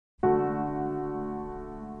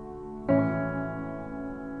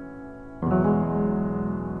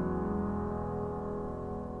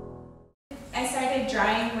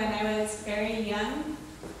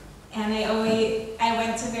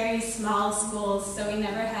schools, so we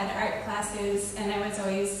never had art classes, and I was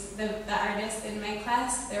always the artist in my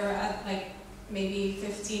class. There were like maybe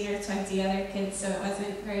 15 or 20 other kids, so it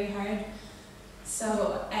wasn't very hard.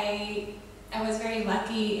 So I was very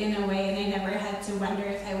lucky in a way, and I never had to wonder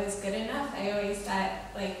if I was good enough. I always thought,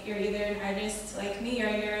 like, you're either an artist like me or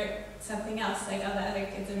you're something else like all the other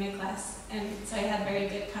kids in my class. And so I had very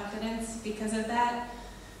good confidence because of that.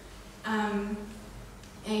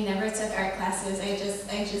 I never took art classes.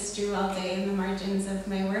 I just drew all day in the margins of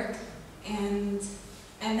my work. And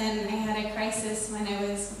then I had a crisis when I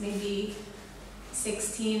was maybe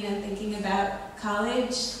 16 and thinking about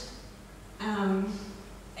college.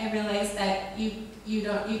 I realized that you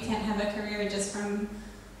can't have a career just from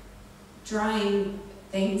drawing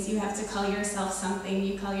things. You have to call yourself something.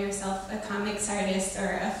 You call yourself a comics artist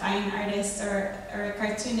or a fine artist or a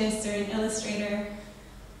cartoonist or an illustrator.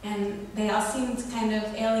 And they all seemed kind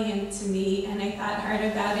of alien to me, and I thought hard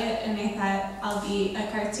about it, and I thought I'll be a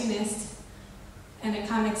cartoonist and a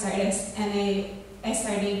comics artist. And I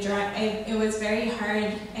started drawing. It was very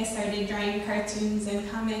hard. I started drawing cartoons and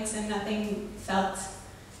comics, and nothing felt.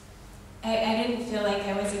 I didn't feel like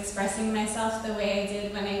I was expressing myself the way I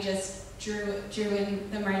did when I just drew in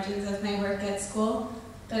the margins of my work at school.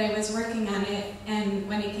 But I was working on it, and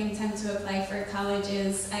when it came time to apply for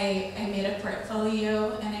colleges, I made a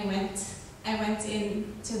portfolio, and I went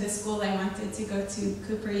into the school I wanted to go to,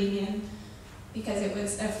 Cooper Union, because it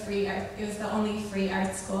was a free art. It was the only free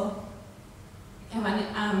art school.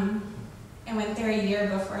 I went there a year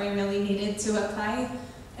before I really needed to apply,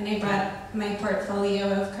 and I brought my portfolio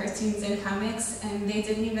of cartoons and comics, and they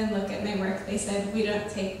didn't even look at my work. They said, "We don't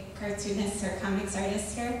take cartoonists or comics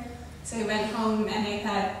artists here." So I went home and I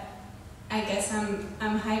thought, I guess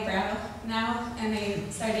I'm highbrow now, and I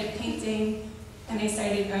started painting, and I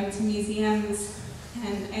started going to museums,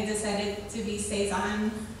 and I decided to be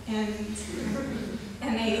Cezanne, and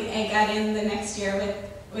I got in the next year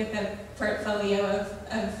with a portfolio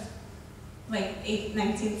of like 8th,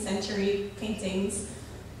 19th century paintings.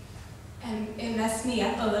 And it messed me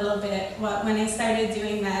up a little bit. Well, when I started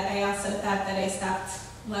doing that, I also thought that I stopped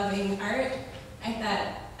loving art. I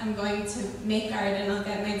thought, I'm going to make art and I'll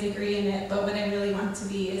get my degree in it, but what I really want to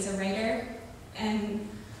be is a writer. And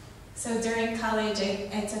so during college,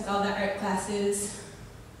 I took all the art classes,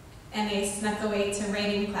 and I snuck away to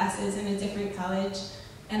writing classes in a different college,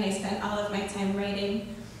 and I spent all of my time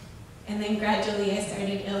writing. And then gradually I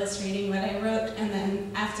started illustrating what I wrote, and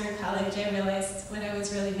then after college I realized what I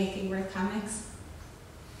was really making were comics.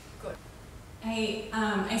 Good.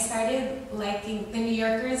 I started liking, The New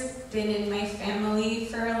Yorker's been in my family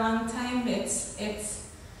for a long time. It's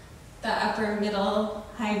the upper middle,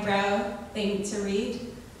 highbrow thing to read.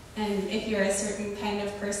 And if you're a certain kind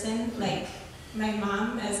of person, like my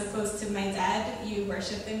mom as opposed to my dad, you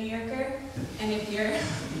worship The New Yorker. And if you're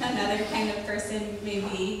another kind of person,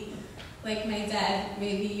 maybe like my dad,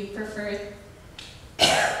 maybe you prefer to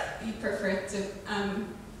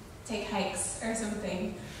take hikes or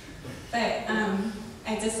something. But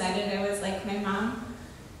I decided I was like my mom,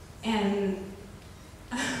 and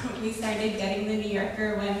we started getting The New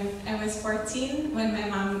Yorker when I was 14, when my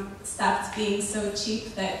mom stopped being so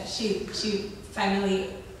cheap that she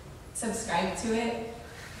finally subscribed to it,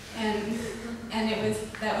 and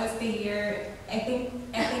that was the year. I think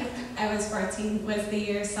I was 14 was the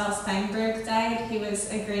year Saul Steinberg died. He was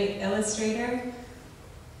a great illustrator.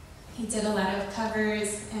 He did a lot of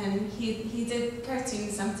covers, and he did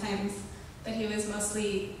cartoons sometimes, but he was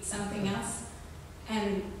mostly something else.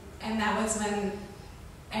 And that was when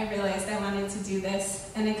I realized I wanted to do this.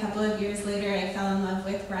 And a couple of years later, I fell in love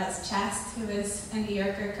with Roz Chast, who was a New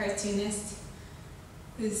Yorker cartoonist,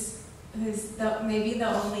 who's maybe the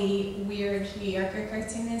only weird New Yorker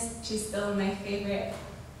cartoonist. She's still my favorite.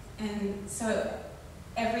 And so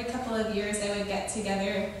every couple of years I would get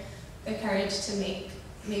together the courage to make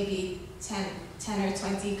maybe 10 or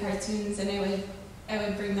 20 cartoons, and I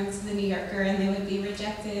would bring them to The New Yorker, and they would be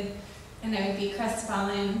rejected, and I would be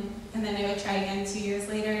crestfallen, and then I would try again 2 years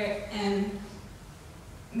later, and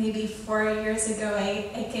maybe 4 years ago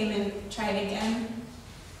I came and tried again,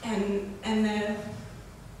 and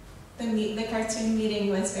the cartoon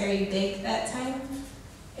meeting was very big that time.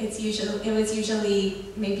 It was usually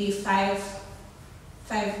maybe five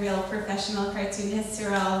real professional cartoonists who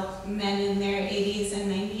are all men in their 80s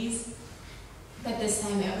and 90s. But this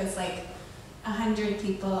time it was like 100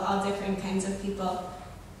 people, all different kinds of people.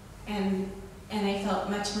 And I felt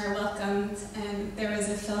much more welcomed, and there was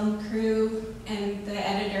a film crew, and the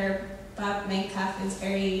editor, Bob Mankoff, is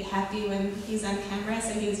very happy when he's on camera,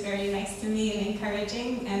 so he was very nice to me and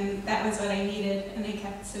encouraging, and that was what I needed, and I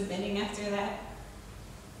kept submitting after that.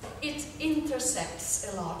 it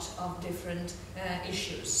intersects a lot of different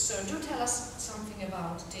issues. So do tell us something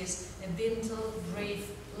about this Winter, Brave,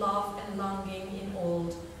 Love and Longing in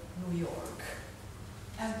Old New York.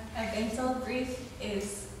 A Winter Brief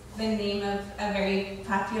is the name of a very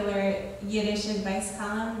popular Yiddish advice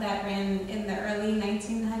column that ran in the early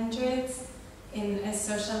 1900s in a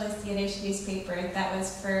socialist Yiddish newspaper that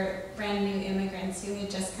was for brand new immigrants who had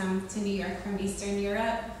just come to New York from Eastern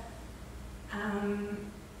Europe.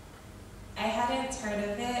 I hadn't heard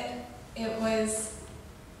of it.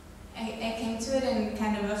 I came to it in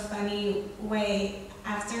kind of a funny way.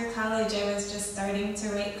 After college, I was just starting to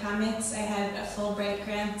write comics. I had a Fulbright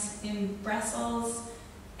grant in Brussels,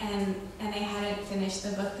 and I hadn't finished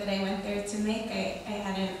the book that I went there to make.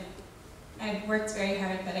 I'd worked very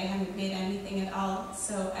hard, but I hadn't made anything at all.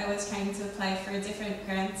 So I was trying to apply for different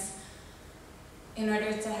grants in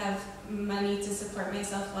order to have money to support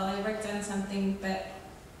myself while I worked on something, but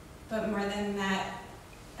more than that,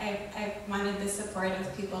 I wanted the support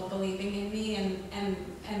of people believing in me,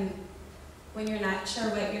 and when you're not sure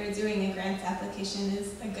what you're doing, a grant application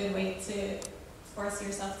is a good way to force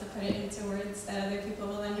yourself to put it into words that other people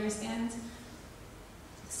will understand.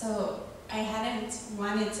 So I hadn't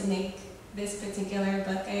wanted to make this particular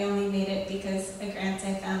book. I only made it because a grant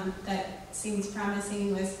I found that seemed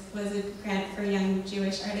promising was a grant for young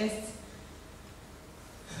Jewish artists,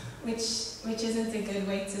 which isn't a good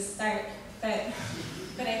way to start. But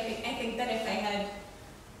I think that if I had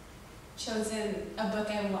chosen a book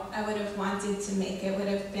I would have wanted to make, it would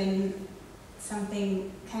have been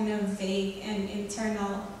something kind of vague and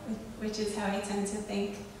internal, which is how I tend to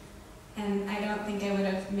think. And I don't think I would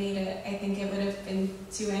have made it. I think it would have been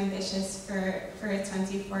too ambitious for a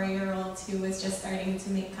 24-year-old who was just starting to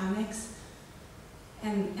make comics.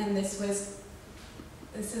 And this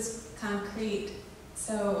is concrete.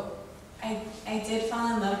 So I did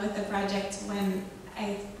fall in love with the project when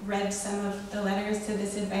I read some of the letters to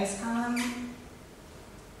this advice column.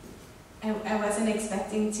 I wasn't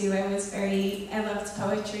expecting to. I loved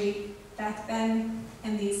poetry back then,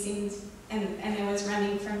 and these seemed, and I was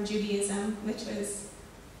running from Judaism, which was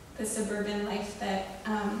the suburban life that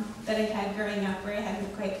I had growing up, where I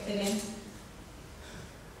hadn't quite fit in.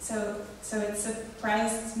 So it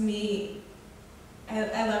surprised me.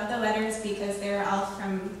 I love the letters because they were all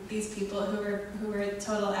from these people who were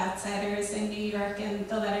total outsiders in New York, and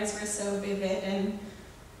the letters were so vivid,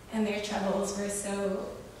 and their troubles were so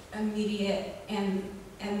immediate, and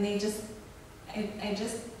they just I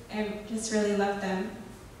just really loved them.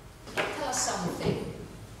 Tell us something.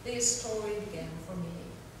 This story began for me.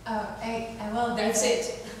 Oh, I will. That's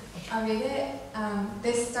it. I'll read it.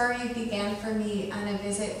 This story began for me on a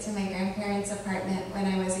visit to my grandparents' apartment when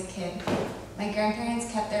I was a kid. My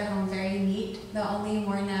grandparents kept their home very neat. The only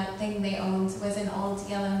worn-out thing they owned was an old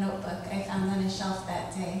yellow notebook I found on a shelf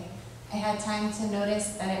that day. I had time to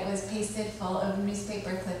notice that it was pasted full of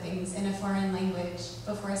newspaper clippings in a foreign language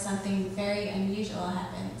before something very unusual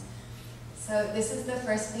happened. So this is the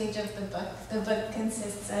first page of the book. The book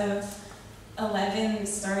consists of 11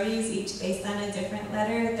 stories, each based on a different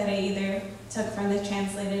letter that I either took from the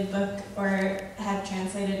translated book or had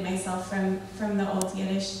translated myself from the old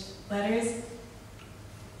Yiddish letters.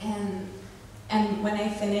 And when I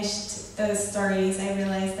finished those stories, I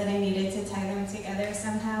realized that I needed to tie them together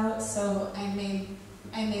somehow. So I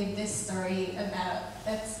made this story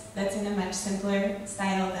that's in a much simpler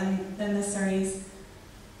style than the stories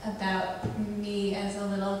about me as a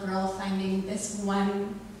little girl finding this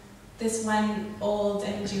one old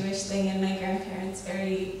and Jewish thing in my grandparents'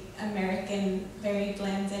 very American, very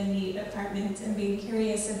bland and neat apartment, and being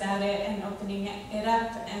curious about it and opening it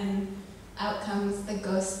up, and out comes the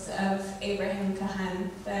ghost of Abraham Kahan,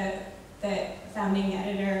 the founding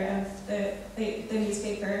editor of the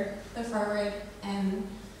newspaper, The Forward, and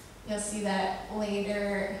you'll see that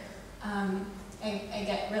later. I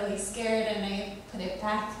get really scared and I put it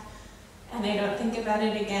back, and I don't think about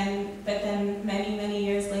it again. But then many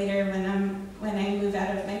years later, when I move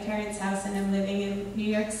out of my parents' house and I'm living in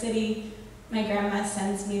New York City, my grandma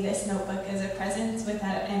sends me this notebook as a present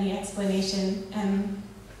without any explanation, and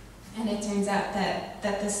it turns out that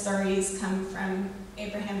the stories come from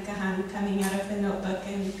Abraham Kahan coming out of the notebook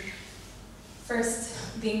and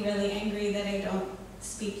first being really angry that I don't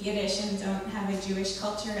speak Yiddish and don't have a Jewish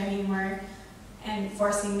culture anymore, and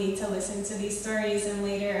forcing me to listen to these stories, and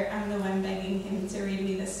later I'm the one begging him to read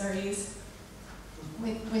me the stories,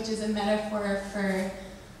 which is a metaphor for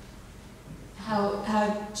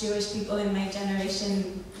how Jewish people in my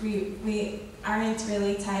generation, we aren't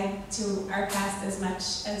really tied to our past as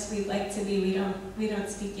much as we'd like to be. We don't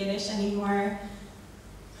speak Yiddish anymore,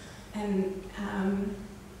 and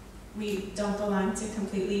we don't belong to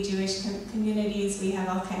completely Jewish communities. We have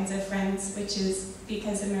all kinds of friends, which is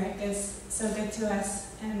because America's so good to us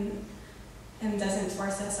and doesn't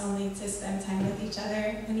force us only to spend time with each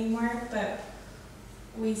other anymore. But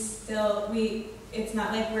it's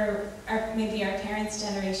not like maybe our parents'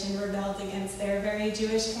 generation rebelled against their very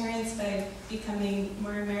Jewish parents by becoming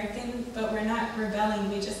more American, but we're not rebelling,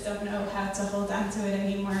 we just don't know how to hold on to it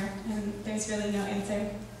anymore, and there's really no answer.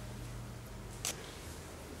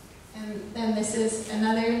 And then this is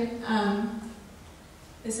another,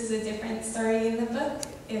 this is a different story in the book.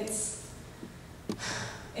 It's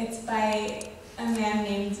by a man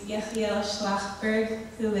named Yechiel Schlachberg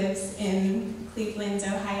who lives in Cleveland,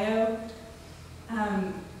 Ohio.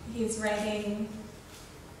 He's writing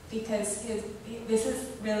because this is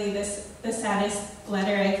really the saddest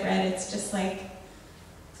letter I've read. It's just like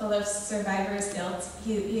full of survivor's guilt.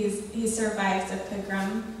 He survived a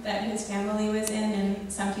pogrom that his family was in,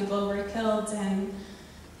 and some people were killed, and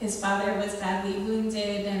his father was badly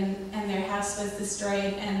wounded, and their house was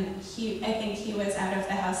destroyed, and I think he was out of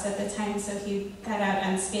the house at the time, so he got out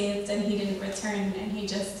unscathed, and he didn't return, and he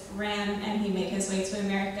just ran, and he made his way to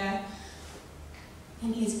America.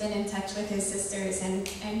 And he's been in touch with his sisters, and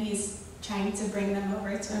he's trying to bring them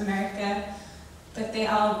over to America. But they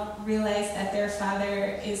all realize that their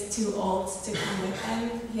father is too old to come with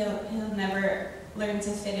them. He'll never learn to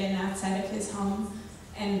fit in outside of his home.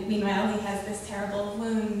 And meanwhile, he has this terrible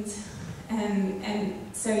wound. And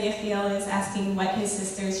so Yechiel is asking what his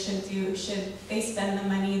sisters should do. Should they spend the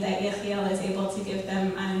money that Yechiel is able to give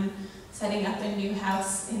them on setting up a new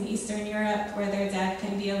house in Eastern Europe where their dad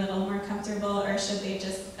can be a little more comfortable, or should they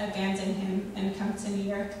just abandon him and come to New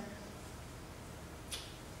York?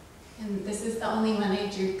 And this is the only one I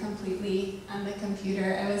drew completely on the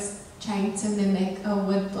computer. I was trying to mimic a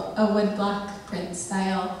woodblock print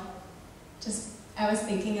style. I was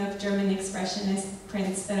thinking of German expressionist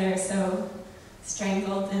prints that are so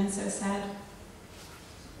strangled and so sad.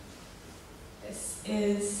 This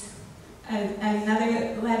is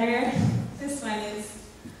another letter. This one is,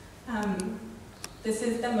 this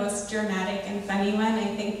is the most dramatic and funny one.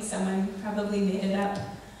 I think someone probably made it up.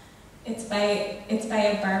 It's by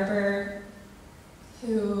a barber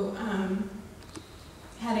who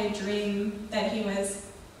had a dream that he was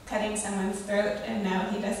cutting someone's throat, and now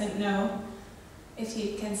he doesn't know if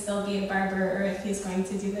he can still be a barber or if he's going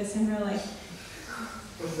to do this in real life.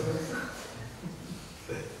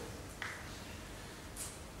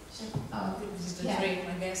 Oh, this is the dream,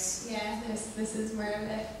 I guess. Yeah, this is more of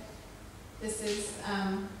it. This is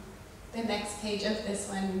the next page of this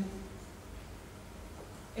one.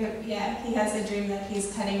 Yeah, he has a dream that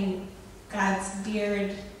he's cutting God's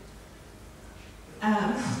beard.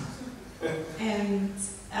 And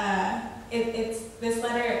it's this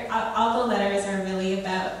letter, all the letters are really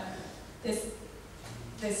about this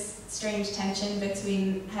strange tension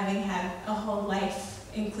between having had a whole life,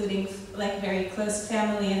 including like very close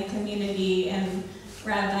family and community and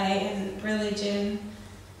rabbi and religion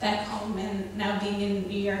back home, and now being in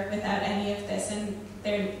New York without any of this, and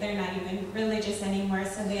they're not even religious anymore,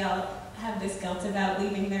 so they all have this guilt about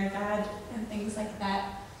leaving their God and things like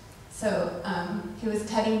that. So he was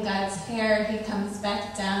cutting God's hair. He comes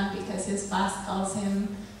back down because his boss calls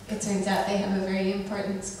him. It turns out they have a very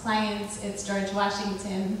important client. It's George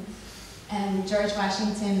Washington. And George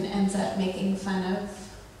Washington ends up making fun of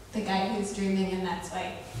the guy who's dreaming, and that's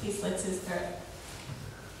why he slits his throat.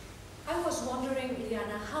 I was wondering,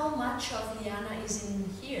 Liana, how much of Liana is in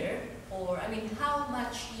here, or I mean, how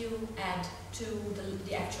much you add to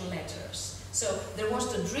the actual letters. So there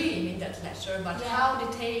was the dream in that letter, but how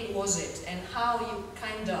detailed was it, and how you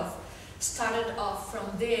kind of started off from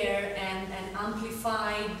there and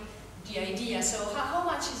amplified the idea. So how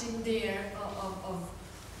much is in there of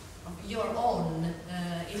your own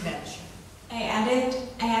invention? I added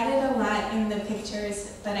a lot in the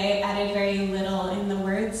pictures, but I added very little in the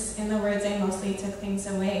words. In the words, I mostly took things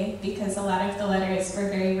away because a lot of the letters were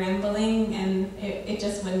very rambling, and it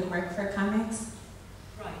just wouldn't work for comics.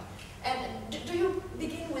 Right. And do you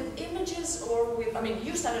begin with images or with, I mean,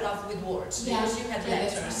 you started off with words because you had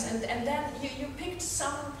letters, and then you picked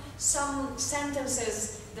some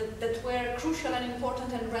sentences that were crucial and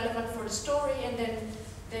important and relevant for the story, and then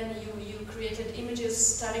you created images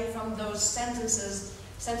starting from those sentences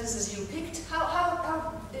you picked.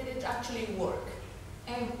 How did it actually work?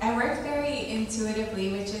 I work very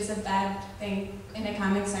intuitively, which is a bad thing in a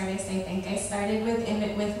comics artist, I think. I started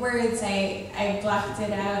with words. I blocked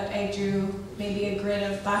it out. I drew maybe a grid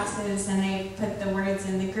of boxes, and I put the words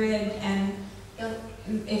in the grid. And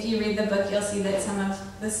if you read the book, you'll see that some of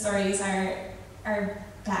the stories are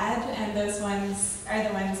bad, and those ones are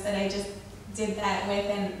the ones that I just did that with,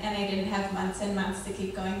 and I didn't have months and months to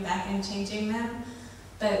keep going back and changing them.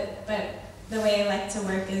 But the way I like to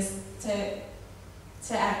work is to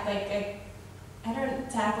act like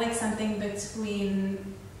to act like something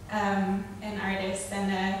between an artist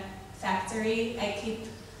and a factory.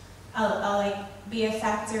 I'll like be a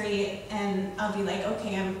factory, and I'll be like,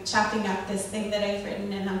 okay, I'm chopping up this thing that I've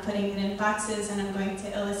written and I'm putting it in boxes and I'm going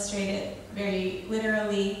to illustrate it very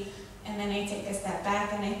literally, and then I take a step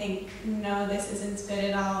back and I think, no, this isn't good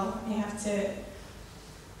at all. I have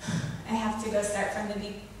to go start from the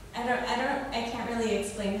beginning. I can't really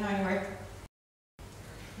explain how I work.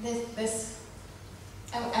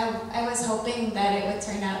 I was hoping that it would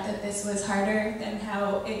turn out that this was harder than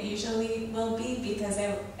how it usually will be, because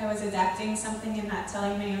I was adapting something and not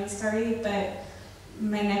telling my own story, but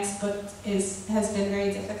my next book has been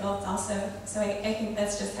very difficult also. So I think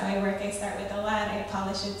that's just how I work. I start with a lot, I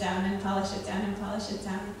polish it down and polish it down and polish it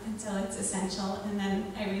down until it's essential, and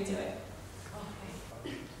then I redo it.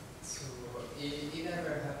 Okay. So it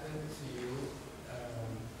ever happened to you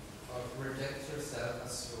of reject yourself a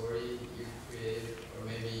story you create, or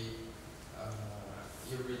maybe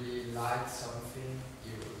you really liked something,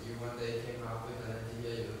 you one day came up with an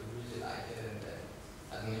idea, you really like it, and then,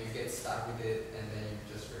 I don't know, you get stuck with it, and then you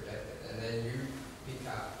just reject it, and then you pick it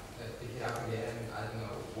up again, I don't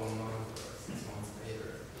know, 1 month or 6 months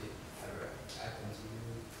later. It ever happened to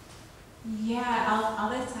you? Yeah, all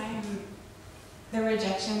the time. The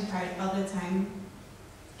rejection part, all the time.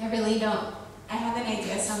 I really don't. I have an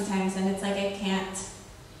idea sometimes, and it's like I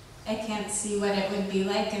can't see what it would be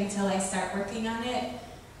like until I start working on it.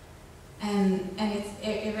 And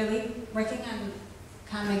it really, working on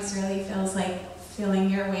comics really feels like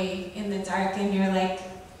feeling your way in the dark, and you're like,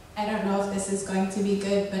 I don't know if this is going to be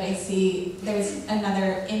good, but I see there's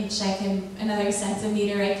another inch another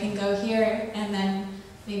centimeter I can go here, and then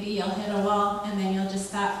maybe you'll hit a wall, and then you'll just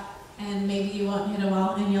stop, and maybe you won't hit a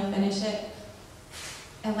wall, and you'll finish it.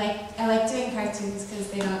 I like doing cartoons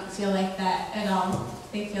because they don't feel like that at all.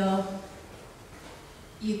 They feel,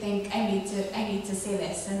 you think, I need to say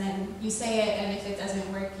this, and then you say it, and if it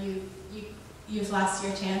doesn't work, you've lost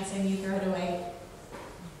your chance and you throw it away.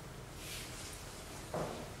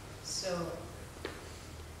 So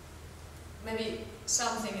maybe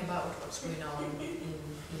something about what's going on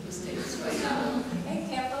in the States right now. I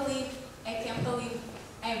can't believe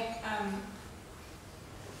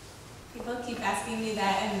people keep asking me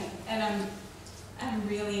that, and I'm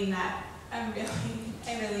really not. I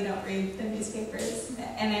really don't read the newspapers,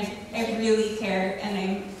 and I really care,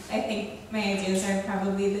 and I think my ideas are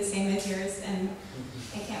probably the same as yours, and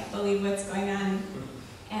I can't believe what's going on,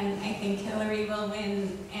 and I think Hillary will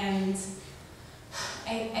win, and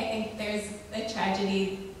I think there's a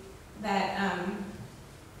tragedy that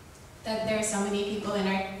that there are so many people in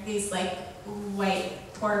these like white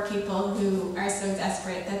poor people who are so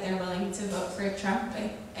desperate that they're willing to vote for Trump.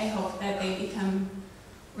 I hope that they become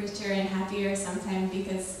richer and happier sometime,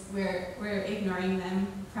 because we're ignoring them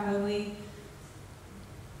probably.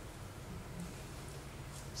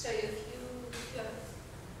 So if you have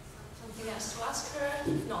something else to ask her,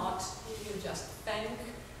 if not, you just thank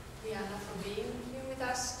Liana for being here with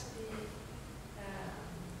us, to be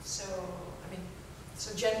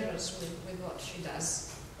so generous with what she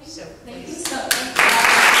does. Thank you so much.